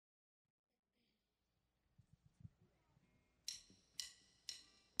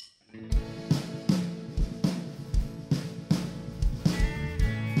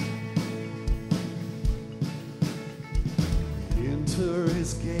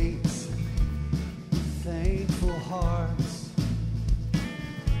his gates with thankful hearts.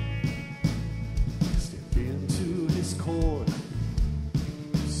 Step into his court,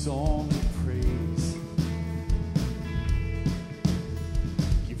 song of praise.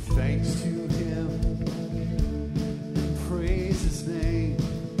 Give thanks to him and praise his name.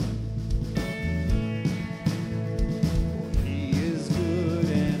 For he is good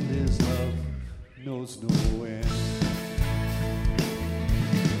and his love knows no end.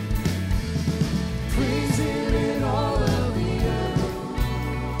 Praise him in all of the earth.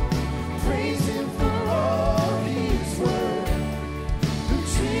 Praise him for all he is worth. The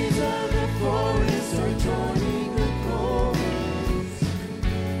trees of the forest are joining the chorus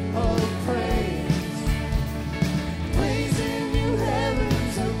of praise. Praise him, you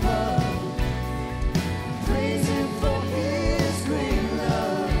heavens above. Praise him for his great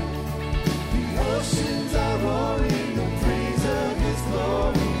love. The oceans are roaring the praise of his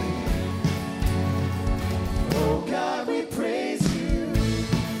glory. Oh God, we praise you.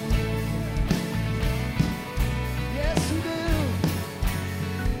 Yes, we do.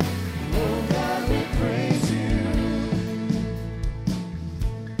 Oh God, we praise you.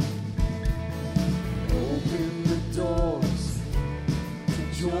 Open the doors to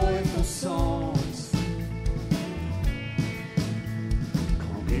joyful songs.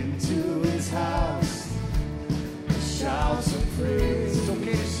 Come into his house with shouts of praise. It's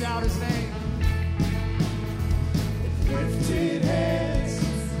okay to shout his name. Lifted hands,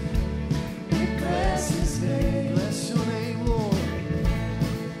 we bless his name. Bless your name, Lord.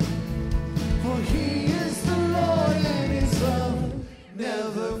 For he is the Lord and his love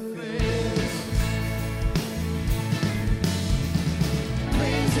never fails.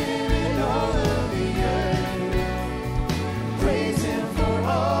 Praise him in all of the earth. Praise him for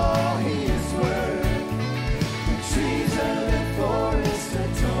all he is worth. The trees of the forest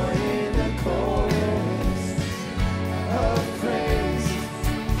are joining the chorus of praise.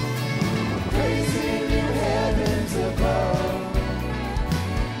 Praise him, you heavens above.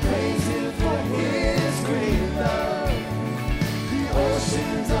 Praise him for his great love. The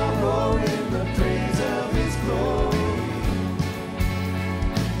oceans are roaring the praise of his glory.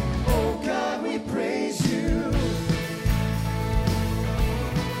 Oh God, we praise you.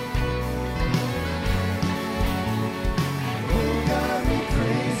 Oh God, we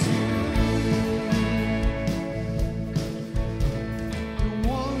praise you. You're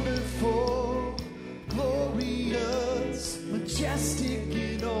wonderful, glorious, majestic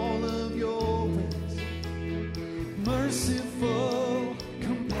in all of your ways. Merciful,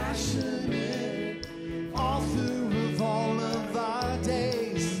 compassionate, author of all of our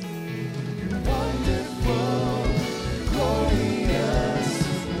days. You're wonderful, glorious,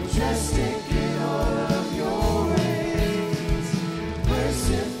 majestic in all of your ways.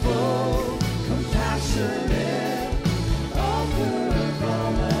 Merciful, compassionate, author of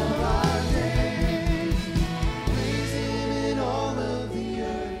all of our days. Praise him in all of the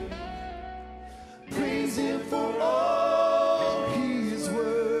earth. Praise him for all he is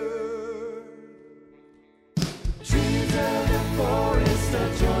worth. Trees of the forest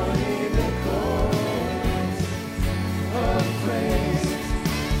are joining the chorus of praise.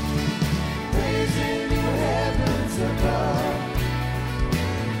 Praise him, you heavens above.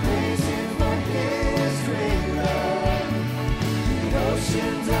 Praise him for his great love. The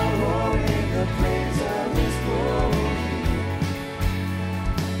oceans are roaring the praise of his glory.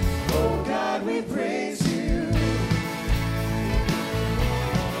 Oh God, we praise you.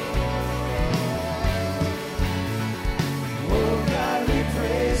 Oh God, we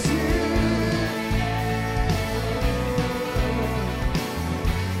praise you.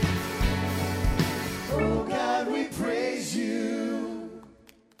 Oh God, we praise you.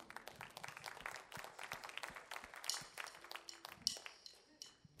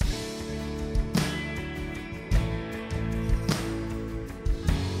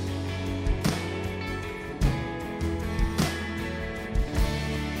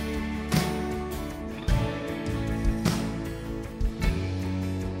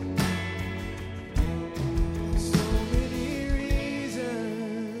 So many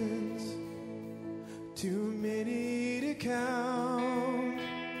reasons, too many to count.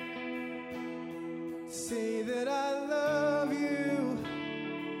 Say that I love you,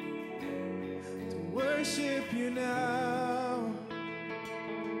 to worship you now.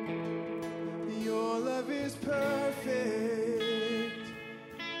 Your love is perfect,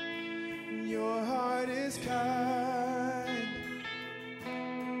 your heart is kind.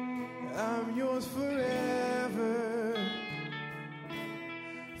 I'm yours forever,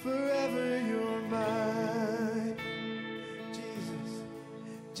 forever you're mine. Jesus,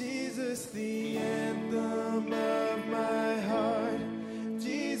 Jesus, the anthem of my heart.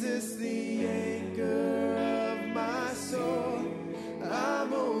 Jesus, the anchor of my soul.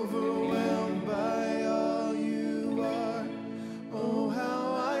 I'm overwhelmed by all you are. Oh,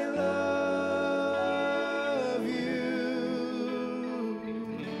 how I love you.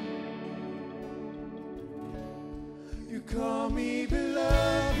 You call me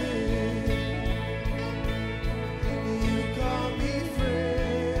beloved. You call me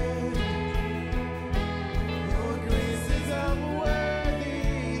friend. Your grace is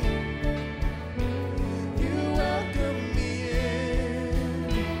unworthy. You welcome me in.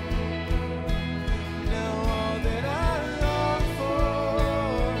 Now all that I long for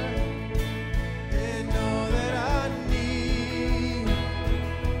and all that I need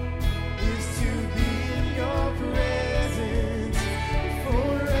is to be in your presence.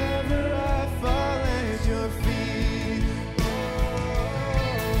 Forever I fall at your feet.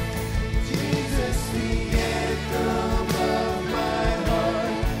 Oh, Jesus, the anthem of my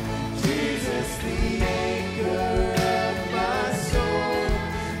heart. Jesus, the anchor of my soul.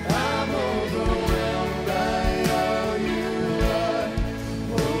 I'm overwhelmed by all you are.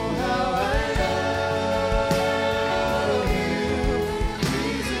 Oh, how I love you.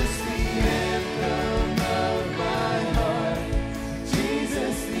 Jesus, the anthem of my heart.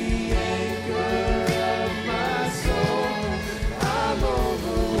 Jesus, the anchor of my soul. I'm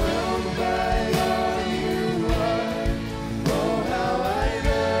overwhelmed by all you are. Oh, how I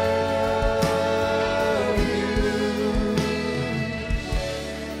love you.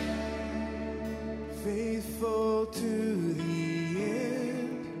 Faithful to the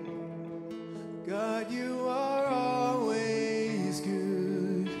end. God, you are always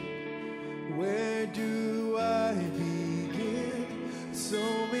good. Where do I begin? So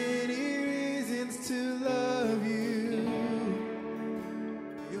many reasons to love you.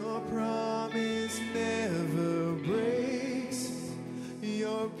 Your promise never breaks.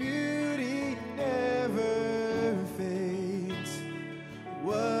 Your beauty never fades.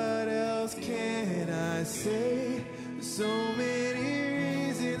 What else can I say? So many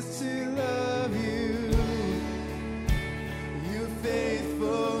reasons to love you. You're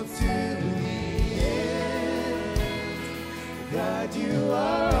faithful to the end. God, you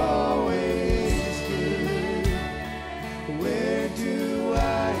are always good. Where do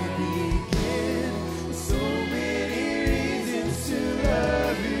I begin? So many reasons to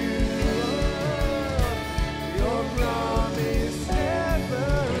love you. Your promise never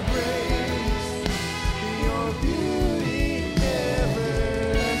breaks. Your beauty never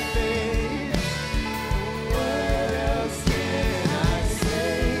fades. What else can I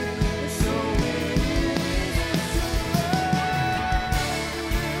say? So many reasons to love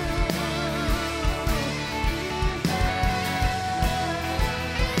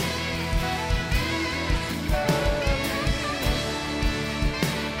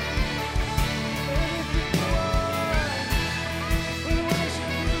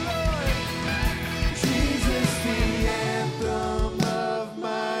Jesus, the anthem of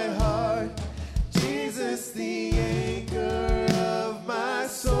my heart. Jesus, the anchor of my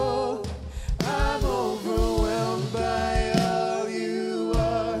soul. I'm overwhelmed by all you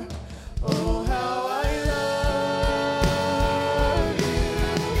are. Oh, how I love you.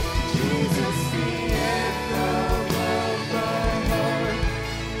 Jesus, the anthem of my heart.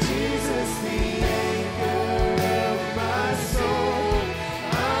 Jesus, the anchor of my soul.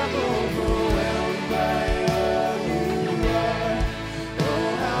 I'm overwhelmed by all you are.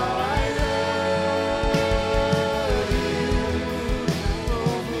 Oh, how I love you.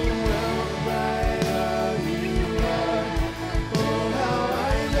 Overwhelmed by all you are. Oh, how I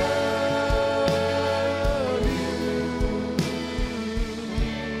love you.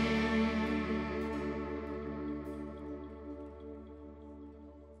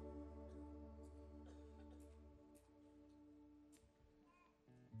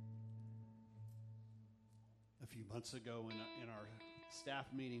 A few months ago in our staff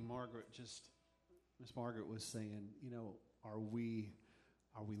meeting, Miss Margaret was saying, are we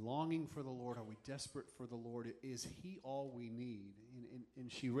longing for the Lord? Are we desperate for the Lord? Is He all we need? And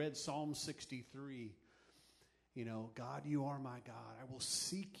she read Psalm 63, God, you are my God. I will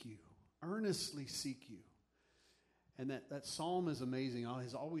seek you, earnestly seek you. And that psalm is amazing. It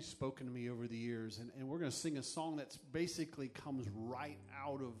has always spoken to me over the years. And we're going to sing a song that's basically comes right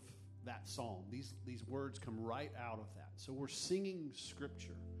out of that psalm. These words come right out of that. So we're singing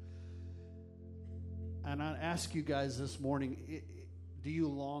scripture. And I ask you guys this morning, do you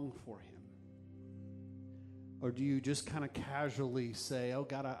long for Him? Or do you just kind of casually say, oh,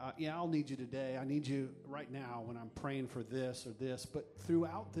 God, I'll need you today. I need you right now when I'm praying for this or this. But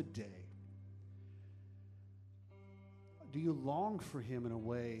throughout the day, do you long for him in a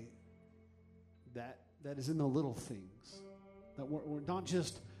way that is in the little things? That we're not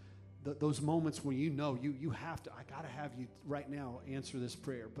just those moments where you have to, I got to have you right now answer this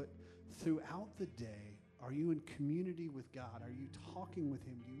prayer. But throughout the day, are you in community with God? Are you talking with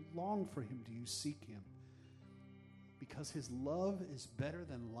him? Do you long for him? Do you seek him? Because his love is better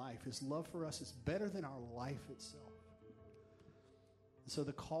than life. His love for us is better than our life itself. So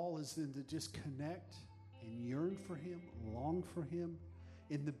the call is then to just connect and yearn for him, long for him,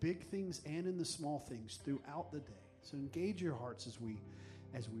 in the big things and in the small things throughout the day. So engage your hearts as we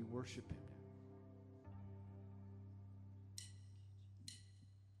worship him.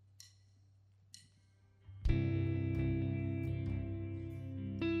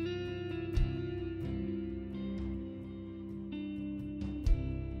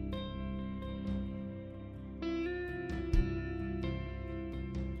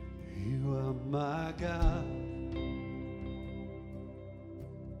 You are my God,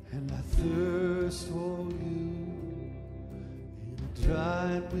 and I thirst for you.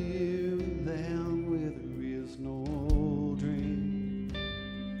 Dry and weary land where there is no drink.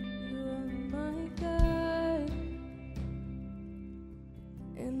 You are my God,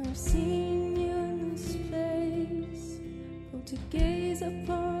 and I've seen you in this place. Hope to gaze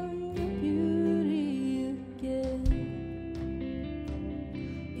upon your beauty again,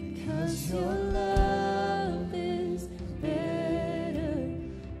 because your love is better,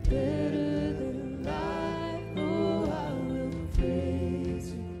 better than life. Oh, I will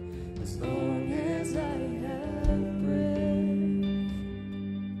praise you as long as I have breath.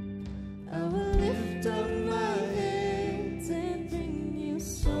 I will lift up my hands and bring you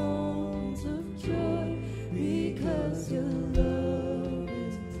songs of joy, because your love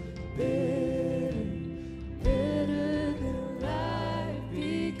is better, better than life,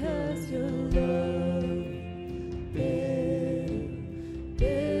 because your love better,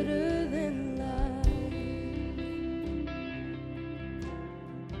 better than life.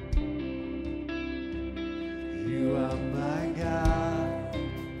 You are my God,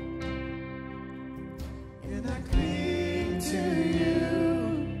 and I cling to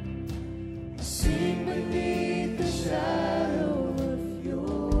you. I sing beneath the shadow of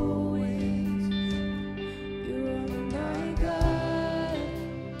your wings. You are my God,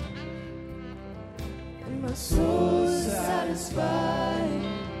 and my soul is satisfied.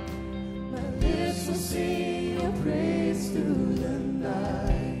 My lips will sing your praise through the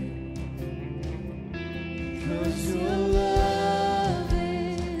night, 'cause your love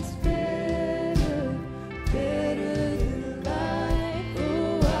is better, better than life.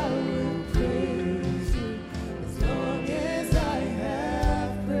 Oh, I will praise you as long as I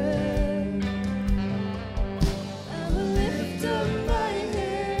have breath. I will lift up my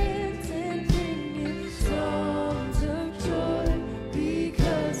hands and bring you songs of joy,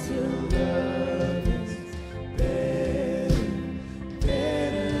 because your love is better,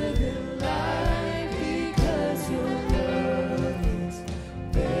 better than life, because your love is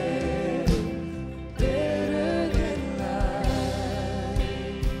better, better than life.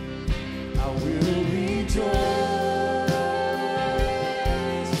 I will Rejoice,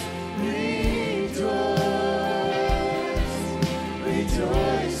 rejoice,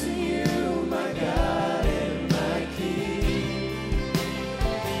 rejoice in you, my God and my King.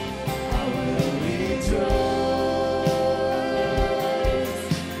 I will rejoice,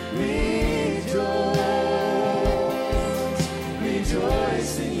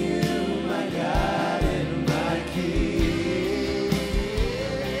 rejoice in you, my God and my King.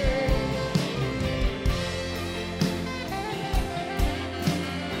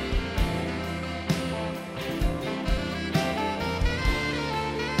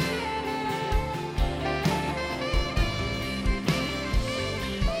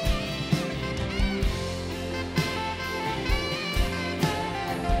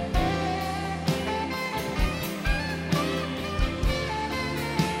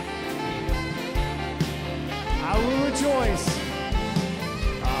 I will rejoice.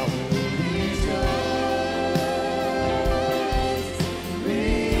 I will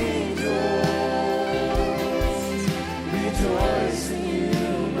Rejoice, rejoice in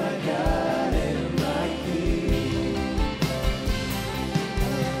you, my God and my King.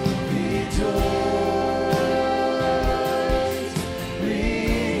 Rejoice,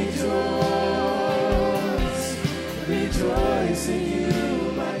 rejoice, rejoice in you,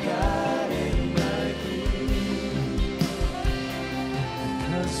 my God and my King.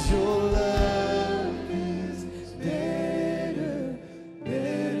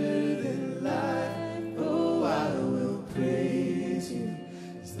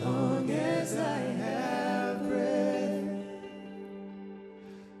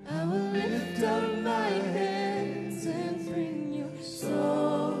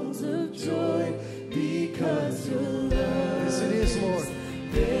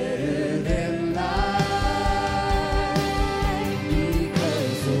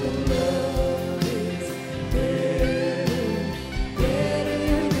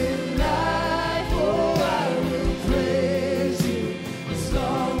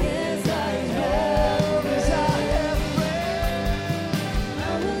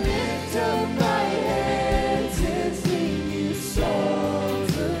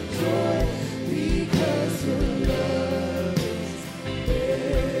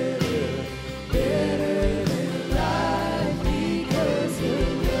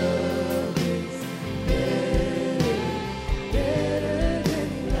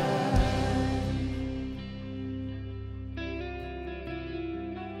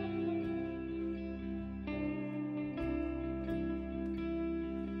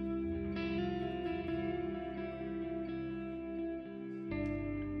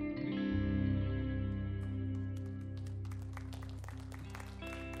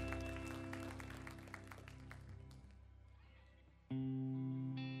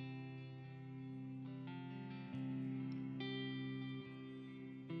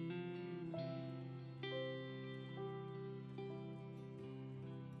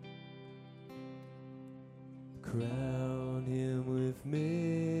 Crown him with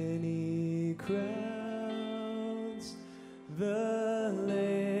many crowns, the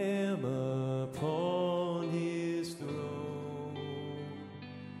Lamb upon his throne.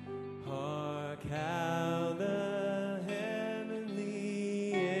 Hark how the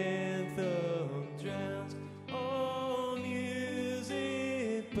heavenly anthem drowns all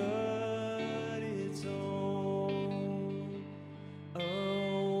music but its own.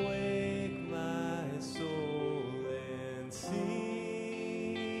 Awake my soul and sing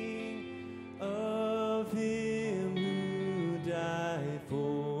of him who died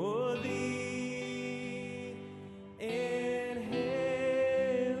for thee, and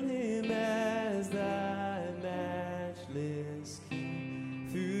hail him as thy matchless King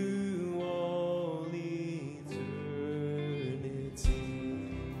through all eternity.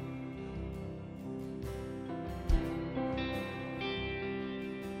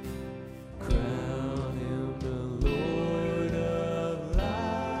 Crown him the Lord of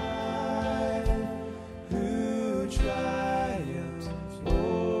life, who triumphs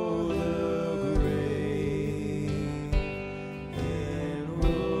o'er the grave, and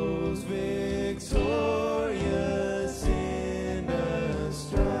rose victorious in the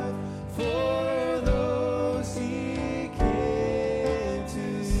strife for those he came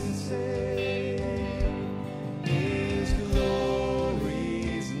to save. His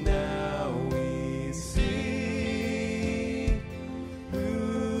glories now we see,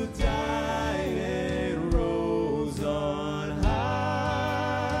 who died and rose on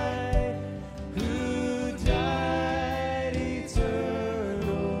high, who died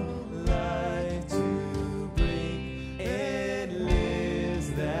eternal life to bring, and lives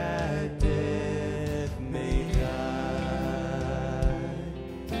that death may die.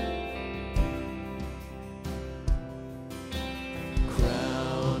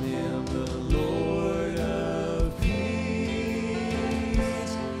 Crown him the Lord of peace,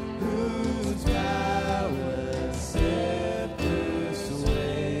 whose power scepter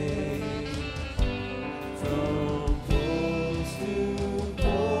sway. From post to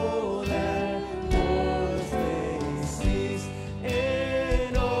pole that wars may cease,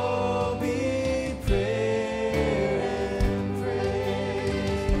 and all be prayer and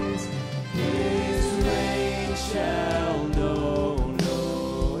praise. His reign shall know no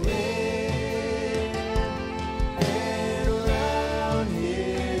end, and round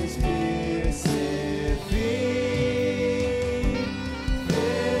his pierced feet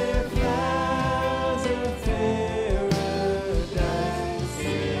there clouds of paradise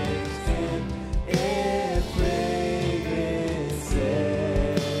extend, and fragrance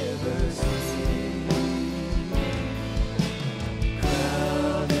ever seen.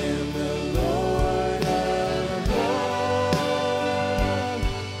 Crown him the Lord of love,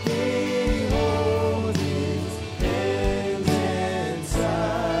 he holds his hands and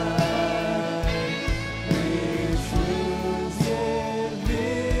side, which wounds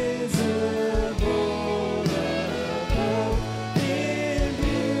invisible above, in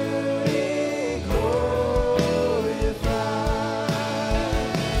beauty glorified.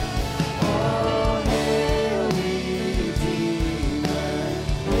 All hail Redeemer,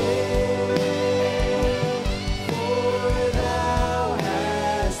 hail, for thou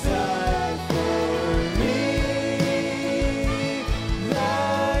hast died for me.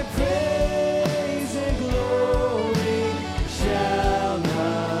 Thy praise and glory shall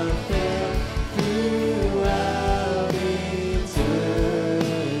not fail throughout eternity.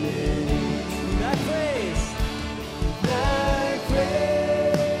 Thy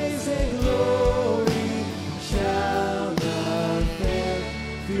praise and glory shall not fail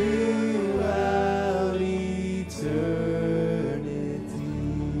throughout eternity.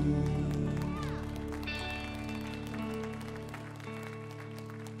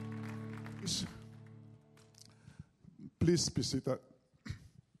 Please be seated.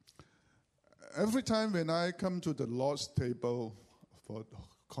 Every time when I come to the Lord's table for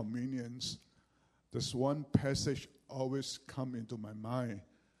communions, there's one passage always come into my mind.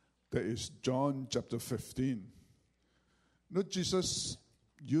 That is John chapter 15. Jesus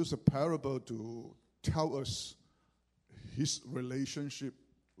used a parable to tell us his relationship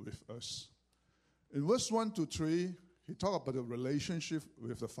with us. In verse 1 to 3, he talked about the relationship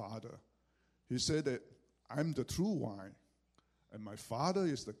with the Father. He said that I'm the true vine, and my Father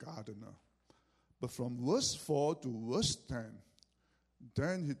is the gardener. But from verse 4 to verse 10,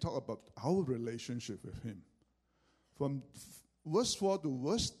 then he talked about our relationship with him. From verse 4 to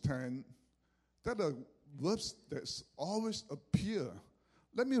verse 10, that are words that always appear.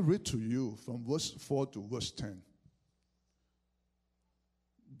 Let me read to you from verse 4 to verse 10.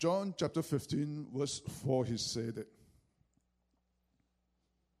 John chapter 15, verse 4, he said it.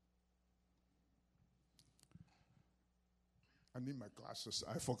 I need my glasses.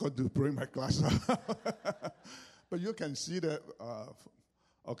 I forgot to bring my glasses. But you can see that.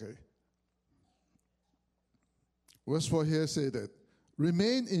 Okay. Verse 4 here say that,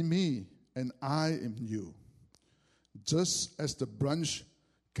 remain in me and I in you. Just as the branch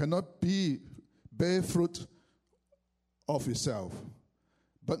cannot bear fruit of itself,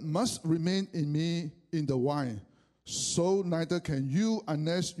 but must remain in me in the vine, so neither can you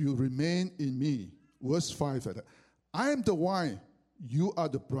unless you remain in me. Verse 5, I am the vine, you are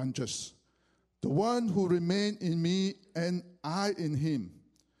the branches. The one who remains in me and I in him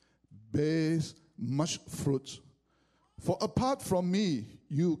bears much fruit. For apart from me,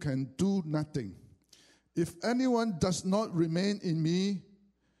 you can do nothing. If anyone does not remain in me,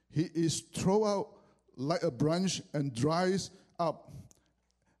 he is thrown out like a branch and dries up.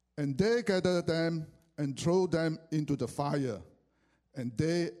 And they gather them and throw them into the fire, and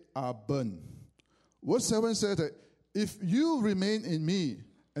they are burned. Verse 7 said that, if you remain in me,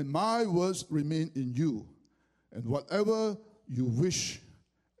 and my words remain in you, and whatever you wish,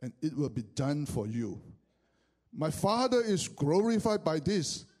 and it will be done for you. My Father is glorified by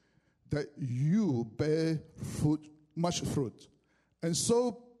this, that you bear fruit, much fruit, and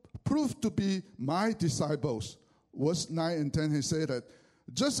so prove to be my disciples. Verse 9 and 10, he said that,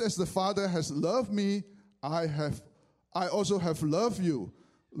 just as the Father has loved me, I also have loved you.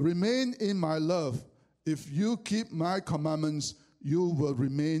 Remain in my love. If you keep my commandments, you will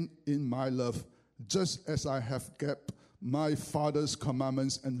remain in my love, just as I have kept my Father's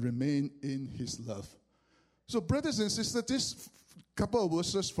commandments and remain in his love. So, brothers and sisters, this couple of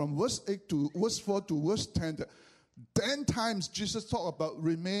verses from verse 8 to verse 4 to verse 10, 10 times Jesus talked about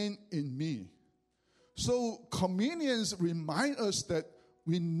remain in me. So, communions remind us that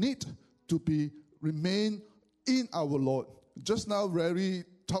we need to remain in our Lord. Just now, Larry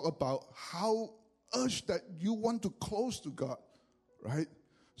talked about how urged that you want to close to God, right?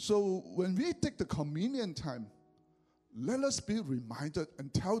 So, when we take the communion time, let us be reminded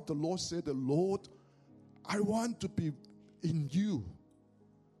and tell the Lord, say, the Lord, I want to be in you.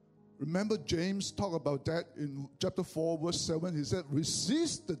 Remember James talked about that in chapter 4, verse 7. He said,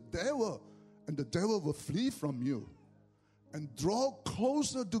 resist the devil, and the devil will flee from you. And draw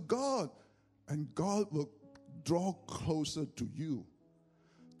closer to God, and God will draw closer to you.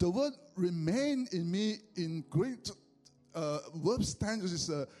 The word remain in me in Greek verb standards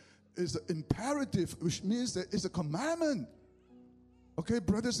is an imperative, which means that it's a commandment. Okay,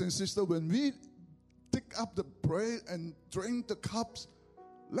 brothers and sisters, when we take up the bread and drink the cups,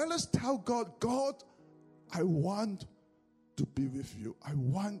 let us tell God, God, I want to be with you. I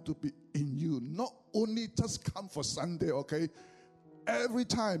want to be in you. Not only just come for Sunday, okay? Every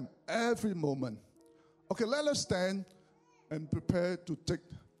time, every moment. Okay, let us stand and prepare to take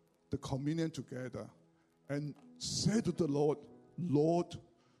the communion together and say to the Lord, Lord,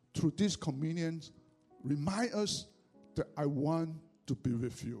 through this communion, remind us that I want to be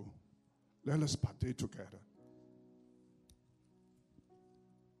with you. Let us partake together.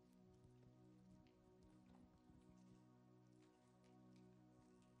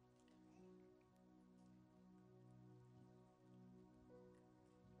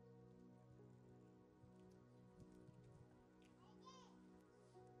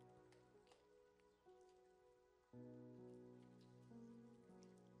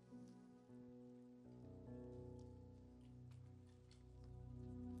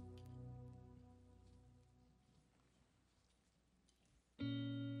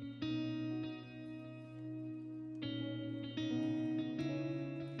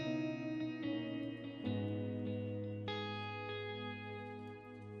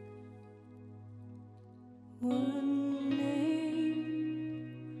 One name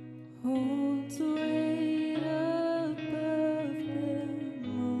holds weight above them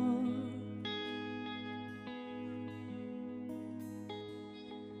all.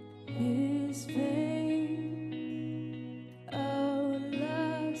 His fame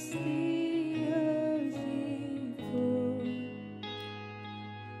outlasts the earth before.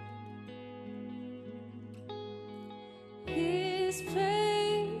 His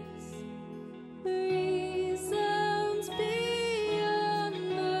praise reason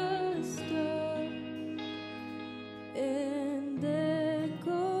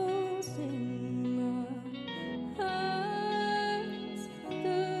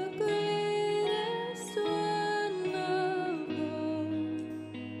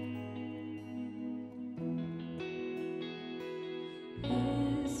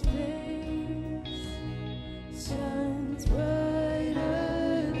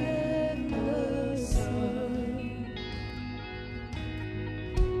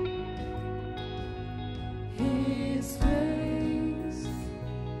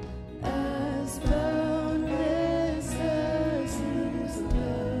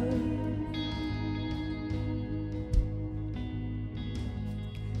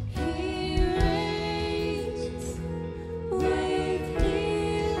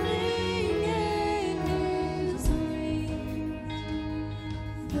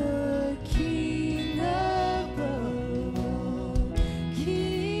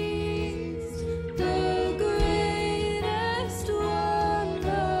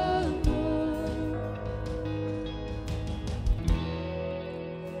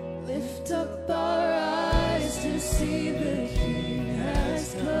Lift up our eyes to see the King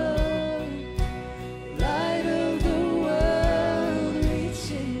has come, light of the world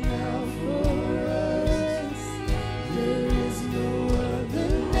reaching out for us. There is no other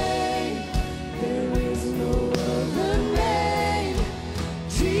name, there is no other name,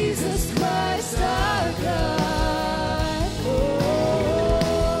 Jesus Christ our God.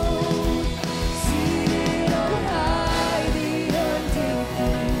 Seated on high, the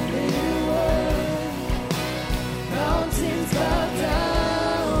undefeated one. Mountains bow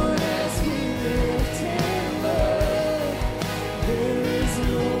down as we lift him up. There is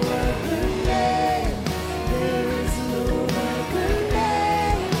no other name, there is no other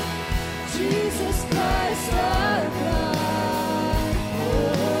name, Jesus Christ our God.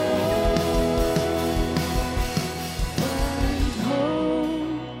 Find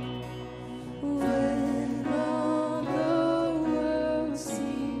hope when all the world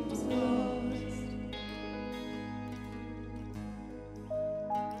seems lost.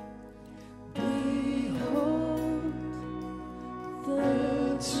 Behold the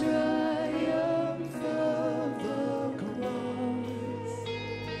triumph of the cross.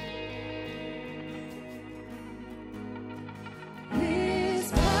 His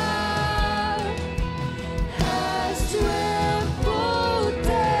power has trampled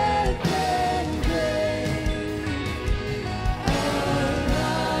death and grave. Our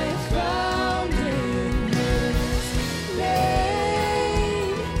life found in His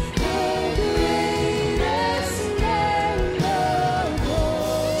name, the greatest name of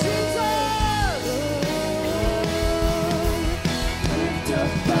all. Lift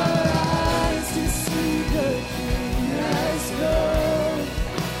up our eyes to see the King has come,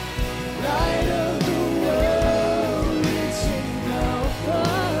 light of the world reaching out for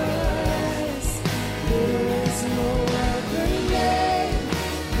us. There is no other name,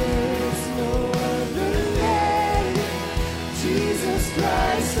 there is no other name, Jesus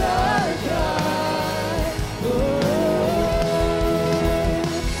Christ our God.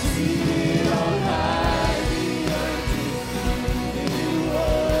 Seated on high, the undefeated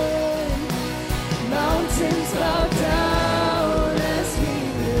one. Mountains bow down as we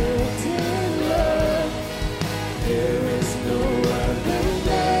lift him up. There is no other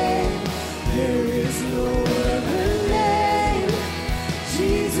name, there is no other name,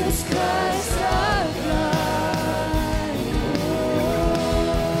 Jesus Christ